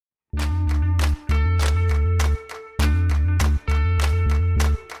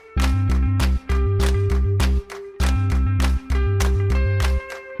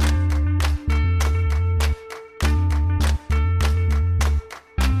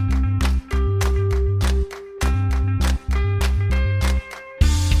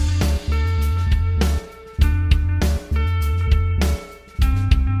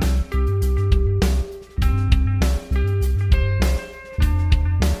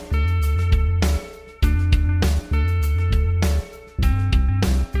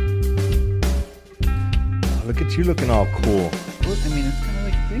at you looking all cool. Well, I mean, it's kind of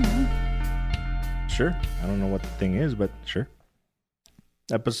like a thing, huh? Sure. I don't know what the thing is, but sure.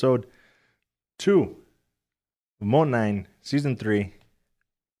 Episode 2 of Mo 9, Season 3.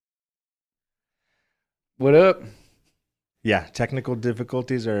 What up? Yeah, technical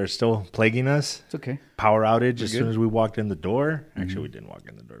difficulties are still plaguing us. It's okay. Power outage We're as good. soon as we walked in the door. Actually, we didn't walk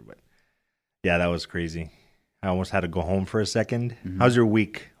in the door, but yeah, that was crazy. I almost had to go home for a second. How's your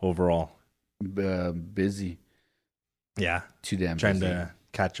week overall? Busy. Yeah, Too damn trying busy. to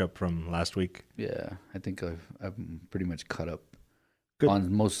catch up from last week. Yeah, I think I've pretty much caught up Good.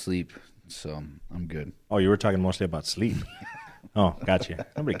 on most sleep, so I'm good. Oh, you were talking mostly about sleep. Oh, gotcha.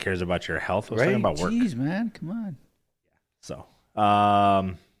 Nobody cares about your health. I was talking about work. Jeez, man, come on. So,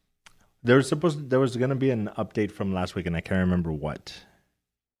 there was going to be an update from last week, and I can't remember what.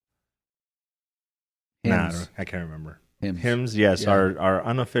 Hymns. I can't remember. Hymns. Yes, Yeah. our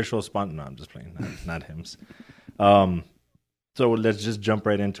unofficial sponsor. No, I'm just playing. Not hymns. So let's just jump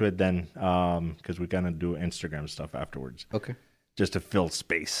right into it then, because we're gonna do Instagram stuff afterwards, Okay. just to fill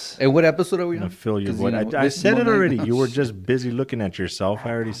space. Hey, what episode are we And on? fill your 'Cause, void. you know, I this is said it Mo 9 already. now. You were just busy looking at yourself.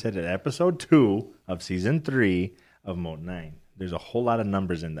 I already said it. Episode 2 of Season 3 of Mode 9. There's a whole lot of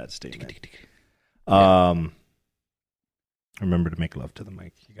numbers in that statement. Remember to make love to the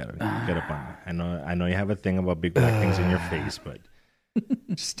mic. You gotta get up on it. I know you have a thing about big black things in your face, but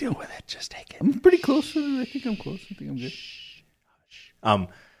just deal with it. Just take it. I'm pretty close. I think I'm close. I think I'm good.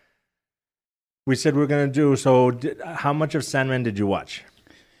 We said we are gonna do. So, how much of Sandman did you watch?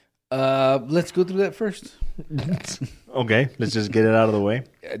 Let's go through that first. Okay, let's just get it out of the way.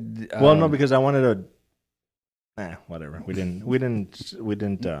 Well, no, because I wanted to. Whatever. We didn't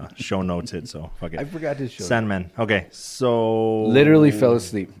show notes it. So fuck it. I forgot to show. Sandman. Okay, so Literally fell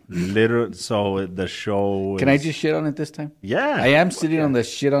asleep. So the show. Can I just shit on it this time? Yeah. I am sitting on the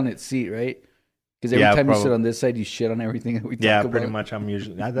shit on it seat, right? Because every Yeah, time you sit probably. on this side, you shit on everything that we talk Yeah, about. pretty much. I'm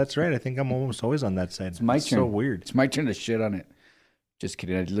usually. That's right. I think I'm almost always on that side. It's my turn. So weird. It's my turn to shit on it. Just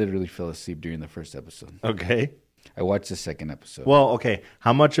kidding. I literally fell asleep during the first episode. Okay. I watched the second episode. Well, okay.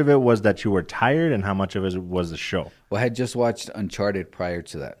 How much of it was that you were tired, and how much of it was the show? Well, I had just watched Uncharted prior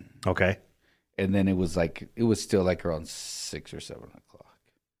to that, Okay. and then it was still like around 6 or 7 o'clock.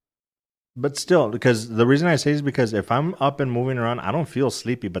 But still, because the reason I say is because if I'm up and moving around, I don't feel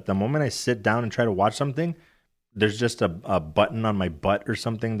sleepy. But the moment I sit down and try to watch something, there's just a button on my butt or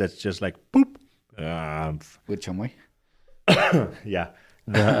something that's just like boop. Which way? Yeah.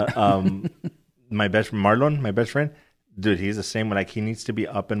 The my best Marlon, my best friend, dude, he's the same. Like he needs to be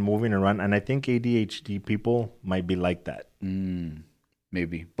up and moving around, and I think ADHD people might be like that.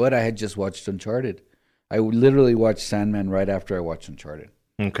 Maybe. But I had just watched Uncharted. I literally watched Sandman right after I watched Uncharted,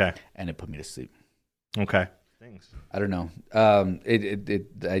 Okay. and it put me to sleep. Okay. Thanks. I don't know. I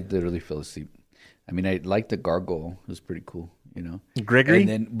literally fell asleep. I mean, I liked the gargoyle. It was pretty cool, you know. Gregory.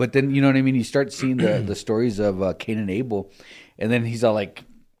 But then you know what I mean. You start seeing the stories of Cain and Abel, and then he's all like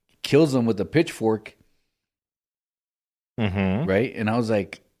kills them with a pitchfork, Mm-hmm. right? And I was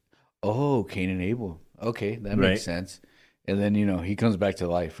like, oh, Cain and Abel. Okay, that Right. makes sense. And then he comes back to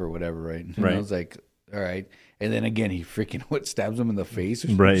life or whatever, right? And Right. I was like, all right. And then again, he freaking stabs him in the face or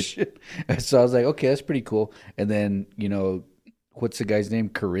some Right. shit. And so I was like, okay, that's pretty cool. And then what's the guy's name?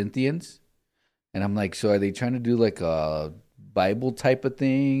 Corinthians. And I'm like, so are they trying to do like a Bible type of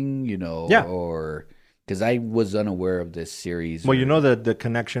thing, Yeah. or because I was unaware of this series. Well, you know the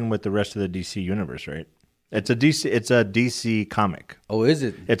connection with the rest of the DC universe, right? It's a DC comic. Oh, is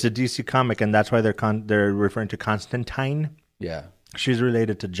it? It's a DC comic, and that's why they're referring to Constantine. Yeah, She's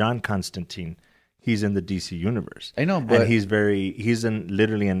related to John Constantine. He's in the DC universe. I know, but and he's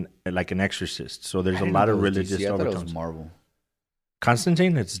literally like an exorcist. So there's I a didn't lot know of it was religious DC. I thought it was overtones. Marvel.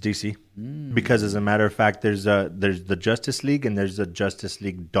 Constantine, it's DC. Because as a matter of fact, there's the Justice League, and there's the Justice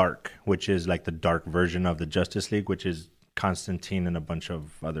League Dark, which is like the dark version of the Justice League, which is Constantine and a bunch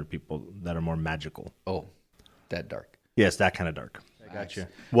of other people that are more magical. Oh, that dark. Yes, that kind of dark. I got you.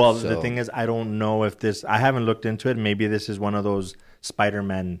 Well, the thing is, I don't know if I haven't looked into it. Maybe this is one of those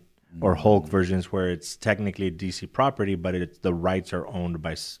Spider-Man or Hulk versions where it's technically a DC property, but the rights are owned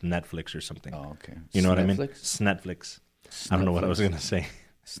by Netflix or something. Oh, okay. You know what I mean? Snetflix? Netflix. I don't know what I was going to say.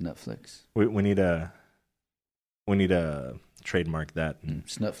 Snetflix. We need a trademark that.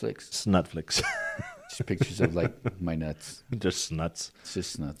 Snutflix. Snutflix. Just pictures of like my nuts. Just snuts. It's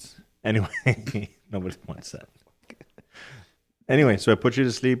just nuts. Anyway, nobody wants that. Anyway, so I put you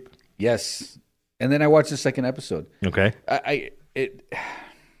to sleep. Yes. And then I watched the second episode. Okay.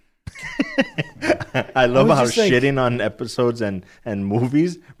 I love was how just like- shitting on episodes and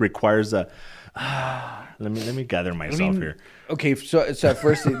movies requires a. Let me gather myself here. Okay, so at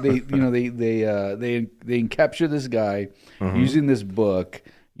first they capture this guy using this book,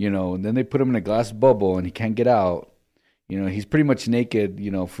 and then they put him in a glass bubble and he can't get out. He's pretty much naked,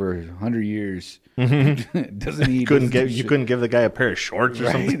 for 100 years. Doesn't he? You couldn't give the guy a pair of shorts or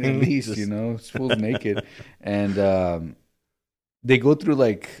Right, something. at least, this fool's naked. And they go through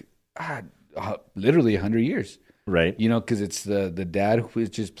literally 100 years. Right. Because it's the dad who is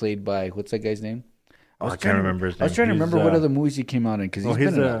just played by, what's that guy's name? I can't remember his name. I was trying to remember what other movies he came out in, because he's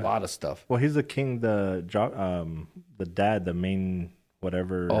been in a lot of stuff. Well, he's the king, the dad, the main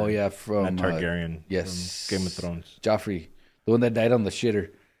whatever. Oh, yeah, from Targaryen. yes. From Game of Thrones. Joffrey, the one that died on the shitter.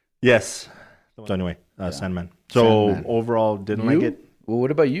 Yes. So anyway, Sandman. So Sandman. overall, didn't like it. Well,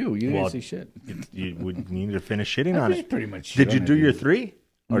 what about you? You didn't say shit. You would need to finish shitting on it. Pretty much. Did you do your 3?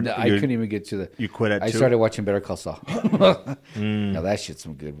 Or No, I couldn't even get to the. You quit at 2? I started watching Better Call Saul. Now that shit's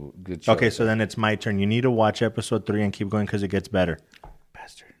some good show. Okay, so then it's my turn. You need to watch episode 3 and keep going because it gets better.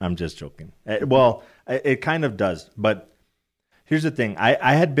 Bastard. I'm just joking. Well, it kind of does. But here's the thing.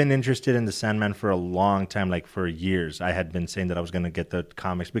 I had been interested in the Sandman for a long time, like for years. I had been saying that I was going to get the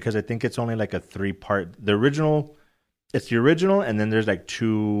comics because I think it's only like a 3-part. It's the original, and then there's like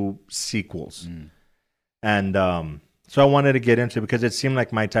 2 sequels. And so I wanted to get into it because it seemed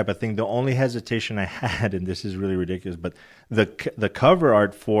like my type of thing. The only hesitation I had, and this is really ridiculous, but the cover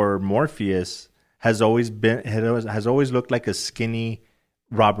art for Morpheus has always looked like a skinny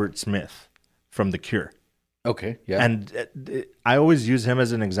Robert Smith from The Cure. Okay, yeah. And I always use him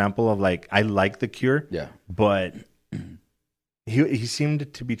as an example of like, I like The Cure, Yeah. but he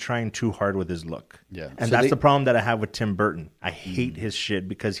seemed to be trying too hard with his look. Yeah. And So that's the problem that I have with Tim Burton. I hate his shit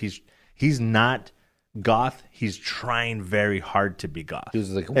because he's not goth. He's trying very hard to be goth.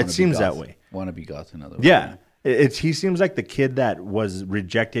 It seems that way. Want to be goth, in other words. Yeah. He seems like the kid that was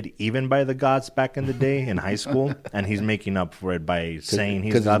rejected even by the goths back in the day in high school, and he's making up for it by saying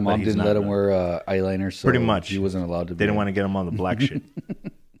he's because his goth, but mom he's didn't not let him goth. wear eyeliner, so Pretty much. he wasn't allowed to. They didn't want to get him on the black shit.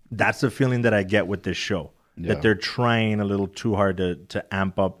 That's the feeling that I get with this show. Yeah. That they're trying a little too hard to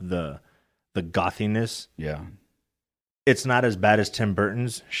amp up the gothiness. Yeah. It's not as bad as Tim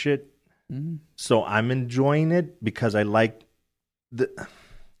Burton's shit. So I'm enjoying it because I like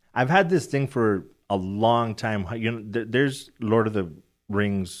I've had this thing for a long time. There's Lord of the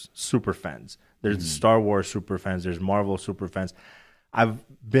Rings super fans. There's Star Wars super fans. There's Marvel super fans. I've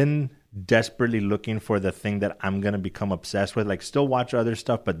been desperately looking for the thing that I'm going to become obsessed with. Like, still watch other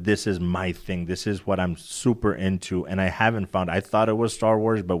stuff, but this is my thing. This is what I'm super into. And I haven't found. I thought it was Star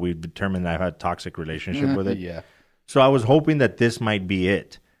Wars, but we've determined that I've had a toxic relationship with it. Yeah. So I was hoping that this might be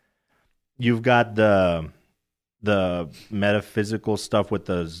it. You've got the metaphysical stuff with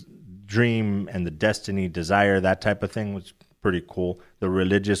the dream and the destiny, desire, that type of thing was pretty cool. The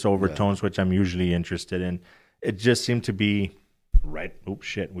religious overtones, which I'm usually interested in. It just seemed to be right. Oops,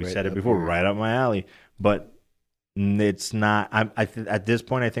 shit. We said it before, right up my alley. But it's not. At this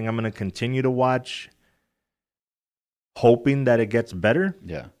point, I think I'm going to continue to watch, hoping that it gets better.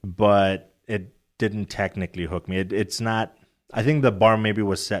 Yeah. But it didn't technically hook me. It's not. I think the bar maybe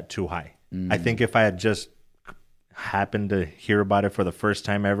was set too high. I think if I had just happened to hear about it for the first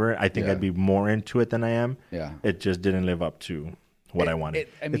time ever, I think I'd be more into it than I am. Yeah. It just didn't live up to what I wanted.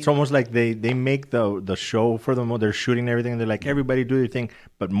 I mean, it's almost like they make the show for them. They're shooting everything. And they're like, everybody do your thing.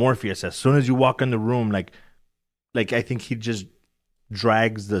 But Morpheus, as soon as you walk in the room, like I think he just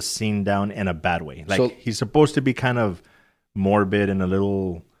drags the scene down in a bad way. Like, he's supposed to be kind of morbid and a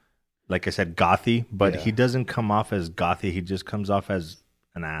little, like I said, gothy, but he doesn't come off as gothy. He just comes off as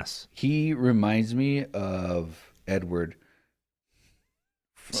an ass. He reminds me of Edward.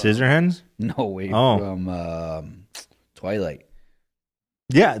 Scissorhands? No way. Oh. From Twilight.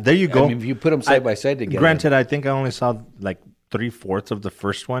 Yeah, there you go. I mean, if you put them side by side together. Granted, I think I only saw like 3/4 of the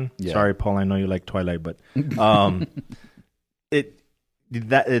first one. Yeah. Sorry, Paul. I know you like Twilight, but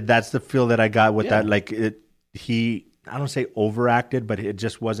that's the feel that I got with that. Like I don't say overacted, but it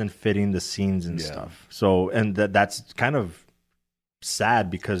just wasn't fitting the scenes and stuff. So, and that's kind of sad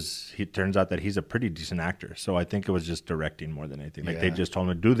because it turns out that he's a pretty decent actor. So I think it was just directing more than anything. Like they just told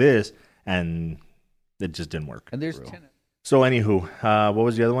him to do this, and it just didn't work. And there's 10. So anywho, what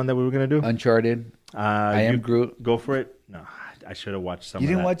was the other one that we were gonna do? Uncharted. I Am Groot. Go for it. No, I should have watched some. You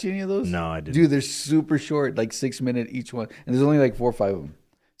didn't watch any of those? No, I didn't. Dude, they're super short, like 6 minute each one, and there's only like 4 or 5 of them.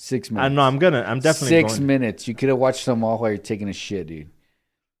 6 minutes. I know. I'm definitely 6 going. minutes. You could have watched them all while you're taking a shit, dude.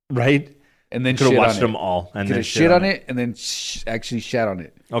 Right? And then Could have shit watched on them it. all and Could then have shit on it and then actually shat on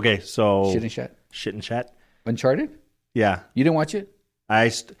it. Okay, so Shit and shat. Shit and chat. Uncharted? Yeah, You didn't watch it?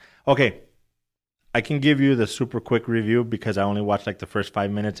 Okay, I can give you the super quick review because I only watched like the first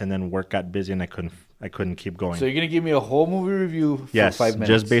 5 minutes and then work got busy and I couldn't keep going. So you're gonna give me a whole movie review for Yes, 5 minutes?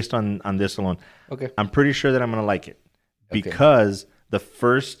 just based on this alone. Okay. I'm pretty sure that I'm gonna like it Okay. because the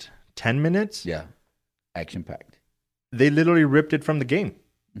first 10 minutes, Yeah. Action packed. they literally ripped it from the game.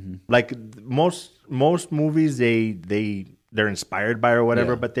 Mm-hmm. Like most movies, they're inspired by or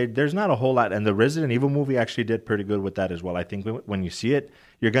whatever, Yeah. but there's not a whole lot. And the Resident Evil movie actually did pretty good with that as well. I think when you see it,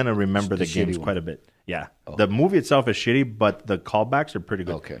 you're gonna remember the The games shitty one. quite a bit. Yeah, the movie itself is shitty, but the callbacks are pretty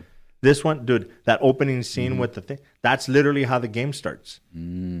good. Okay. This one, dude, that opening scene with the thing, that's literally how the game starts.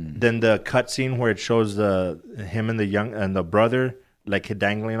 Then the cut scene where it shows him and the brother like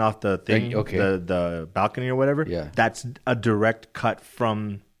dangling off the thing, Okay. the balcony or whatever. Yeah. That's a direct cut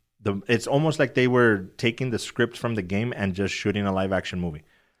from it's almost like they were taking the script from the game and just shooting a live action movie.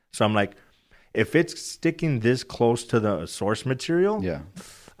 So I'm like, if it's sticking this close to the source material, Yeah.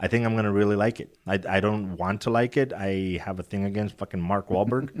 I think I'm gonna really like it. I don't want to like it. I have a thing against fucking Mark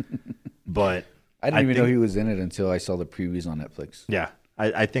Wahlberg, but I didn't even know think- he was in it until I saw the previews on Netflix. Yeah,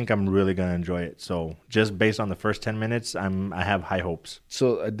 I think I'm really gonna enjoy it. So just based on the first 10 minutes, I have high hopes.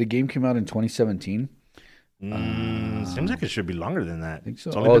 So the game came out in 2017. Seems like it should be longer than that. I think so.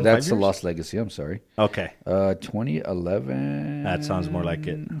 It's only Oh, been 5 that's The years? Lost Legacy. I'm sorry. Okay, 2011. that sounds more like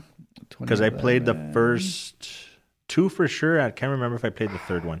it. Because I played the first 2 for sure. I can't remember if I played the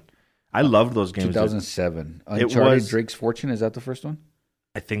third one. I loved those games. 2007. It Uncharted was- Drake's Fortune. Is that the first one?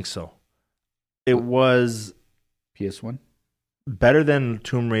 I think so. It was PS1. better than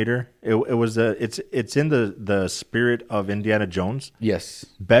Tomb Raider. It's in the spirit of Indiana Jones. Yes.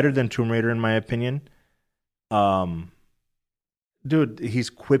 Better than Tomb Raider in my opinion. Dude, he's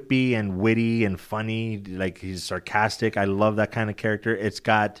quippy and witty and funny. Like he's sarcastic. I love that kind of character. It's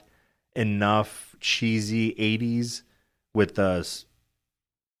got enough cheesy 80s with the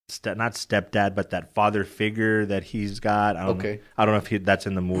not stepdad, but that father figure that he's got. I don't know if that's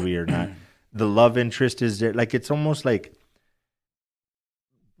in the movie or not. The love interest is there. Like it's almost like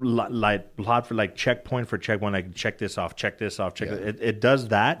plot for like checkpoint for checkpoint. Like check this off, check this off, check it does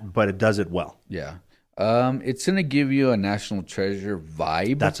that, but it does it well. Yeah. It's gonna give you a National Treasure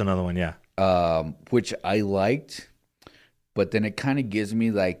vibe. That's another one, yeah. Which I liked, but then it kind of gives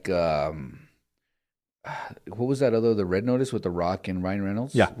me like what was that other, the Red Notice with The Rock and Ryan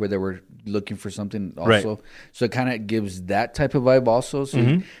Reynolds? Yeah. Where they were looking for something also. Right. So it kind of gives that type of vibe also.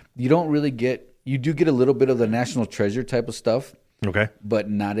 So you don't really you do get a little bit of the National Treasure type of stuff, Okay. but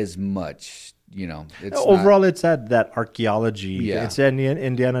not as much, It's Overall, it's that archaeology. Yeah. It's an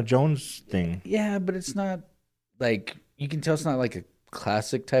Indiana Jones thing. yeah, but it's not like, you can tell it's not like a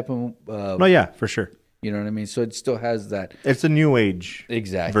classic type of, No, yeah, for sure. you know what I mean? So it still has that. It's a new age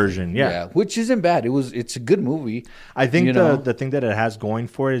version. Yeah. Which isn't bad. It's a good movie. I think You know? the thing that it has going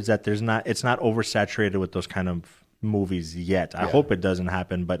for it is that it's not oversaturated with those kind of movies yet. I hope it doesn't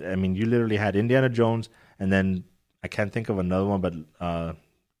happen, but I mean, you literally had Indiana Jones, and then I can't think of another one, but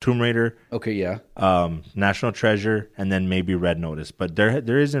Tomb Raider, Okay, yeah. National Treasure, and then maybe Red Notice. But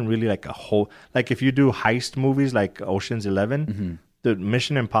there isn't really like a whole, like if you do heist movies like Ocean's 11, the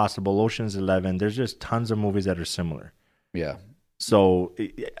Mission Impossible, Ocean's 11, there's just tons of movies that are similar. Yeah. So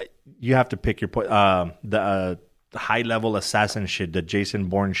you have to pick your point. The high level assassin shit, the Jason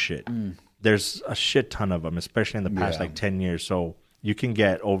Bourne shit. There's a shit ton of them, especially in the past like 10 years. So you can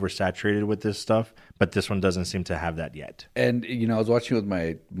get oversaturated with this stuff, but this one doesn't seem to have that yet. And I was watching with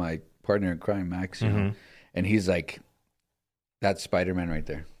my partner in crime, Max, and he's like, "That's Spider-Man right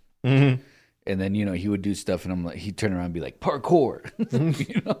there." Mm-hmm. And then he would do stuff, and I'm like, he'd turn around and be like, "Parkour,"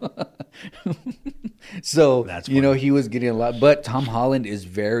 So That's he was getting a lot. But Tom Holland is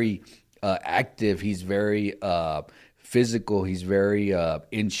very active. He's very physical. He's very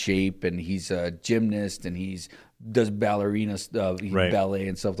in shape, and he's a gymnast, and he's does ballerina stuff, ballet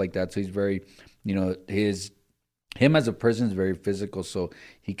and stuff like that. So he's very, him as a person is very physical, so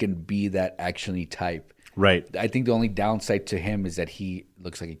he can be that actiony type. Right. I think the only downside to him is that he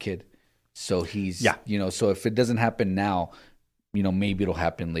looks like a kid. So he's, so if it doesn't happen now, maybe it'll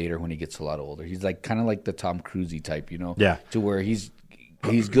happen later when he gets a lot older. He's like kind of like the Tom Cruise type, Yeah. to where he's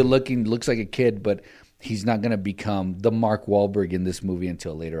good looking, looks like a kid, but he's not going to become the Mark Wahlberg in this movie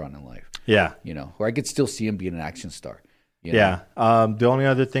until later on in life. Yeah. Or I could still see him being an action star. Yeah. The only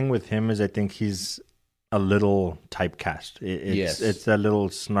other thing with him is I think he's a little typecast. It's a little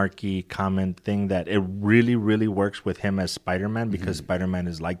snarky comment thing that it really, really works with him as Spider-Man because Spider-Man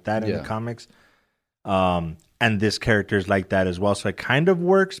is like that in the comics. And this character is like that as well. So it kind of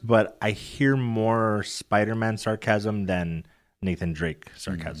works, but I hear more Spider-Man sarcasm than Nathan Drake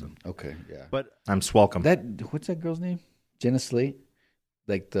sarcasm. Okay, yeah. But I'm swelcome. What's that girl's name? Jenna Slate?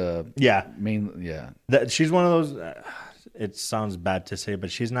 like the Yeah, main. Yeah, she's one of those. It sounds bad to say,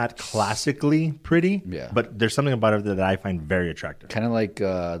 but she's not classically pretty. Yeah. But there's something about her that I find very attractive. kind of like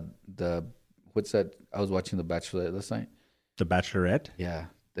the what's that? I was watching The Bachelor last night. The Bachelorette. Yeah,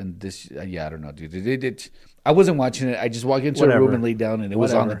 and this. Yeah, I don't know, dude. I wasn't watching it. I just walked into a Whatever. room and laid down, and it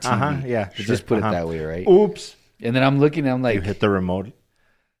was on the TV. Yeah, To just put it that way, right? Oops. And then I'm looking, and I'm You like, hit the remote.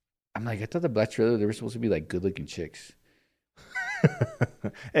 I thought The Bachelor they were supposed to be like good looking chicks.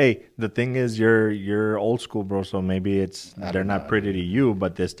 Hey, the thing is, you're old school, bro. So maybe they're not pretty to you,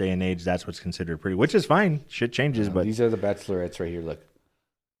 but this day and age, that's what's considered pretty, which is fine. Shit changes, but These are the Bachelorettes right here. Look.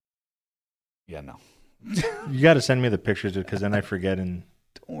 Yeah, no. you got to send me the pictures because then I forget. And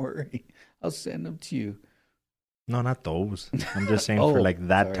Don't worry. I'll send them to you. no, not those. I'm just saying Oh, for like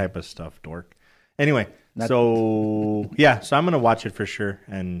that sorry. type of stuff, dork. Anyway, Not- so I'm gonna watch it for sure,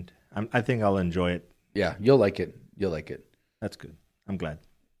 and I think I'll enjoy it. Yeah, you'll like it. You'll like it. That's good. I'm glad.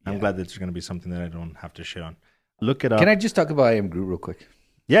 I'm Yeah. glad that there's gonna be something that I don't have to shit on. Look it up. Can I just talk about I Am Groot real quick?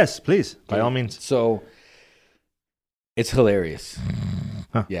 Yes, please. By Okay. all means. So it's hilarious.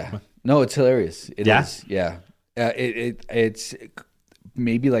 Huh. Yeah. No, it's hilarious. It is. Yeah? Yeah. It's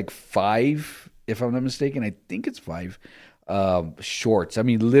maybe like 5, if I'm not mistaken. I think it's 5 shorts. I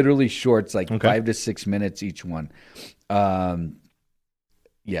mean, literally shorts, like Okay. 5 to 6 minutes each one.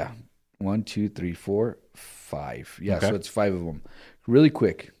 Yeah. 1, 2, 3, 4, 5. Yeah. Okay. So it's 5 of them. Really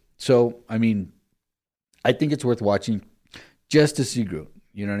quick. So, I mean, I think it's worth watching just to see Groot.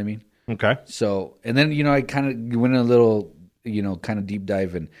 You know what I mean? Okay. So, and then, I kind of went a little, kind of deep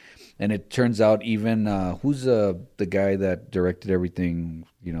dive and it turns out even, who's the guy that directed everything,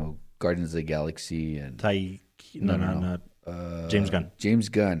 Guardians of the Galaxy and No. James Gunn. James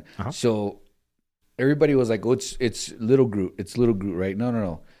Gunn. Uh-huh. So everybody was like, oh, it's Little Groot. It's Little Groot, right?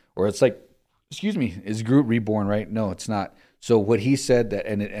 No. Or it's like, excuse me, is Groot reborn, right? No, it's not. So what he said that,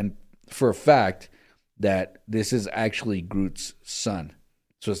 and for a fact that this is actually Groot's son.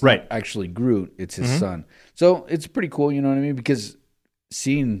 So it's Right. not actually Groot, it's his son. So it's pretty cool, you know what I mean? Because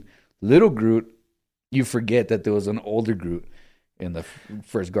seeing Little Groot, you forget that there was an older Groot in the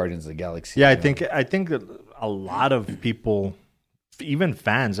first Guardians of the Galaxy. Yeah, you know? I think that a lot of people, even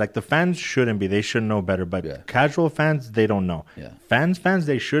fans, like the fans shouldn't be. They should know better. But Yeah. casual fans, they don't know. Yeah. Fans,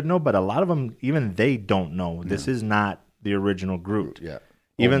 they should know. But a lot of them, even they don't know. This is not the original Groot. Yeah.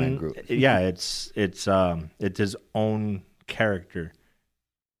 Even Old man Groot. yeah, it's his own character.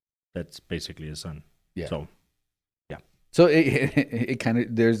 That's basically his son. Yeah. So So it kind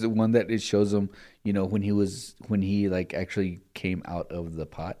of there's the one that it shows him, when he like actually came out of the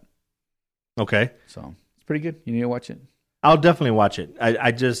pot. okay, So it's pretty good. You need to watch it. I'll definitely watch it.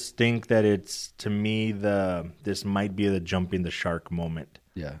 I just think that it's, to me, this might be the jumping the shark moment.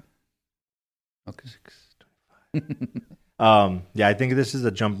 Yeah. Okay. Yeah, I think this is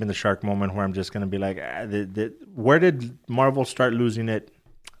a jump in the shark moment where I'm just gonna be like, where did Marvel start losing it?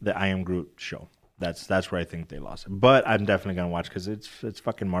 The I Am Groot show. That's where I think they lost it. But I'm definitely gonna watch because it's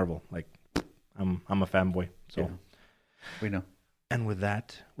fucking Marvel. Like, I'm a fanboy. So, Yeah. We know. and with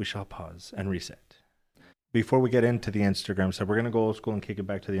that, we shall pause and reset. Before we get into the Instagram stuff, we're gonna go old school and kick it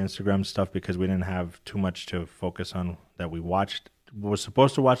back to the Instagram stuff because we didn't have too much to focus on that we watched. We were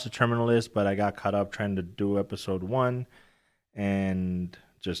supposed to watch the Terminal List, but I got caught up trying to do episode 1 and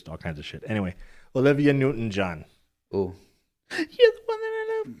just all kinds of shit. Anyway, Olivia Newton-John. Oh. You're the one that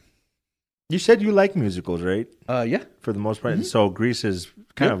I love. You said you like musicals, right? Yeah. For the most part. So Grease is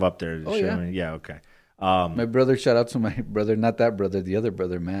kind Yep. of up there. Oh, Shit, yeah. I mean, yeah, okay. My brother, shout out to my brother, not that brother, the other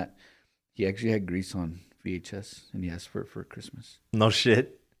brother, Matt. He actually had Grease on VHS and he asked for it for Christmas. No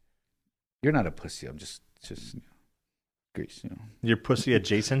shit. You're not a pussy. I'm just Grease, You're pussy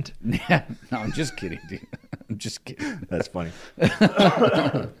adjacent? Yeah, no, I'm just kidding, dude. I'm just kidding. That's funny.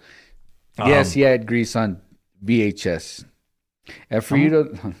 Yes, he had Grease on VHS. And for you to,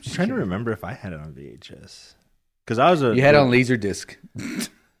 I'm I'm just trying to kidding. remember if I had it on VHS. Because I was You had it on Laserdisc.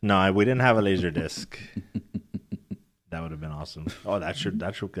 No, we didn't have a laser disc. That would have been awesome. Oh,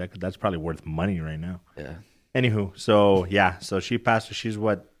 that's probably worth money right now. Yeah. Anywho, so yeah, so she passed. She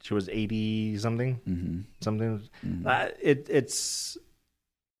was 80 something, Mm-hmm. something. It's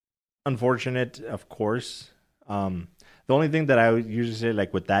unfortunate, of course. The only thing that I would usually say,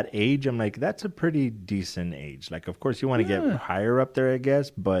 like with that age, I'm like, that's a pretty decent age. Like, of course, you want to get higher up there, I guess,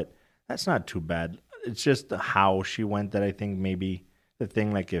 but that's not too bad. It's just how she went that I think maybe the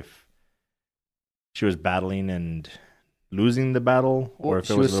thing, like if she was battling and losing the battle, or Well, if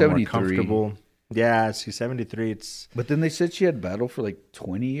she it was was a little more 73. comfortable. Yeah, she's 73. It's But then they said she had battle for like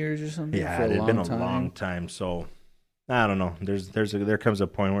 20 years or something. yeah, for it a had long been a time. long time. So I don't know. There comes a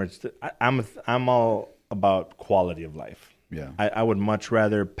point where it's I'm all about quality of life. Yeah. I would much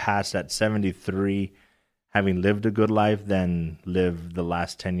rather pass at 73 having lived a good life than live the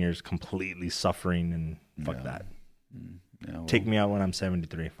last 10 years completely suffering and fuck that. Yeah, well, Take me out when I'm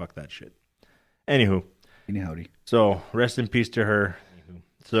 73. Fuck that shit. Anywho. howdy. So rest in peace to her.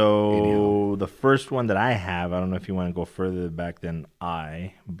 So the first one that I have, I don't know if you want to go further back than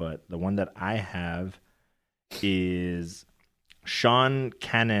but the one that I have is Sean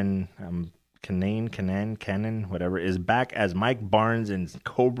Kanan, Kanan, whatever, is back as Mike Barnes in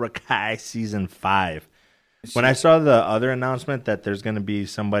Cobra Kai season 5. When I saw the other announcement that there's going to be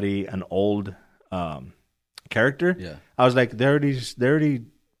somebody, an old character, I was like, they already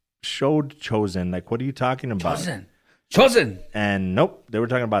showed Chosen. Like, what are you talking about? Chosen. And nope, they were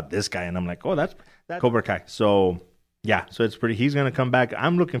talking about this guy, and I'm like, oh, that's Cobra Kai. So yeah, so it's pretty. He's gonna come back.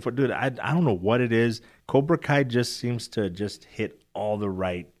 I'm looking for, dude. I don't know what it is. Cobra Kai just seems to just hit all the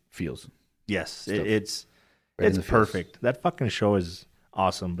right feels. Yes, it's perfect. Feels. That fucking show is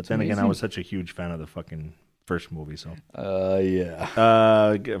awesome. But then again, I was such a huge fan of the fucking first movie. So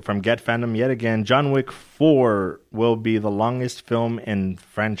from Get Fandom yet again, John Wick 4 will be the longest film in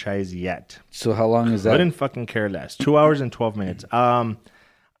franchise yet. So how long is that? Couldn't fucking care less. 2 hours and 12 minutes.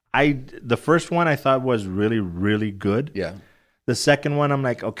 The first one I thought was really, really good. Yeah. The second one, I'm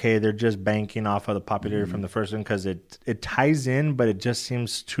like, okay, they're just banking off of the popularity from the first one because it ties in, but it just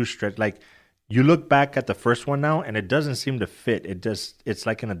seems too stretched. Like, you look back at the first one now, and it doesn't seem to fit. It's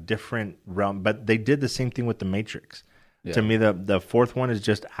like in a different realm. But they did the same thing with The Matrix. Yeah. To me, the fourth one is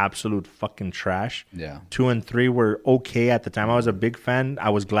just absolute fucking trash. Yeah. 2 and 3 were okay at the time. I was a big fan. I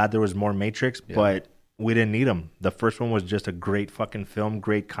was glad there was more Matrix, but we didn't need them. The first one was just a great fucking film,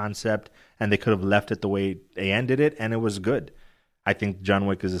 great concept, and they could have left it the way they ended it, and it was good. I think John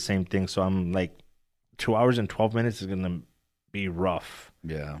Wick is the same thing. So I'm like, 2 hours and 12 minutes is going to be rough.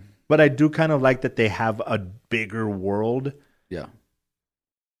 Yeah. But I do kind of like that they have a bigger world. Yeah.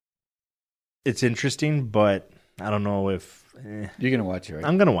 It's interesting, but I don't know if... You're going to watch it, right?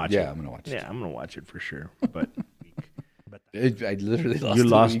 I'm going to watch it. Yeah, I'm going to watch it. Yeah, I'm going to watch it for sure. But I literally lost You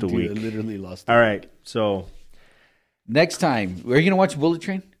lost a week. week. I literally lost All right, so... Next time, are you going to watch Bullet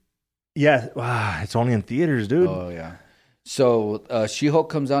Train? Yeah. Wow, it's only in theaters, dude. Oh, yeah. So, She-Hulk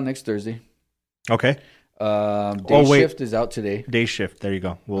comes out next Thursday. Okay. Day Shift is out today. Day Shift. There you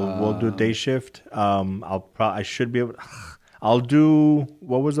go. We'll do Day Shift. I should be able. I'll do.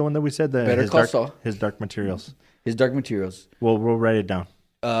 What was the one that we said? Better Call Saul. His Dark Materials. His Dark Materials. We'll write it down.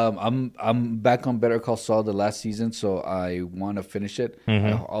 I'm back on Better Call Saul the last season, so I want to finish it.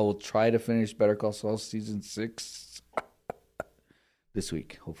 I will try to finish Better Call Saul season 6 this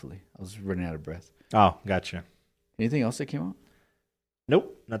week. Hopefully, I was running out of breath. Oh, gotcha. Anything else that came out?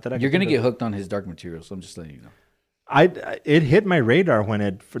 Nope, not that I. You're gonna get hooked on his Dark Materials, so I'm just letting you know. It hit my radar when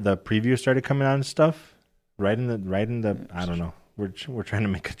the preview started coming out and stuff. Right in the. I don't know. We're trying to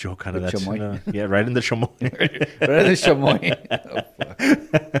make a joke out of that. Yeah, right in the chamois. Right in the chamois. Oh, fuck.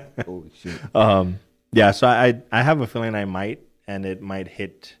 Holy shit. Yeah. So I have a feeling I might, and it might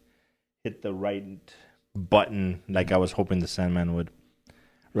hit the right button like I was hoping the Sandman would.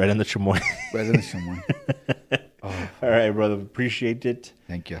 Right in the chamois. Right in the chamois. Oh. All right, brother. Appreciate it.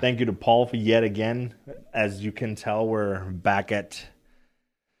 Thank you. Thank you to Paul for yet again. As you can tell, we're back at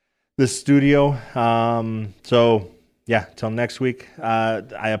the studio. So, yeah, till next week.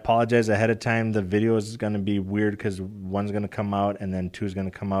 I apologize ahead of time. The video is going to be weird because one's going to come out and then two's going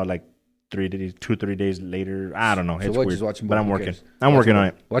to come out like 3 days later. I don't know. So it's what, weird. just watching both? But I'm working. I'm working on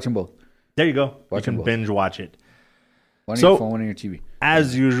it. Watch them both. There you go. Watch you can binge watch it. One on your phone, one on your TV.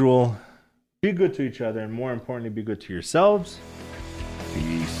 As usual, be good to each other, and more importantly, be good to yourselves.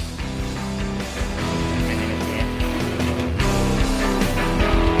 Peace.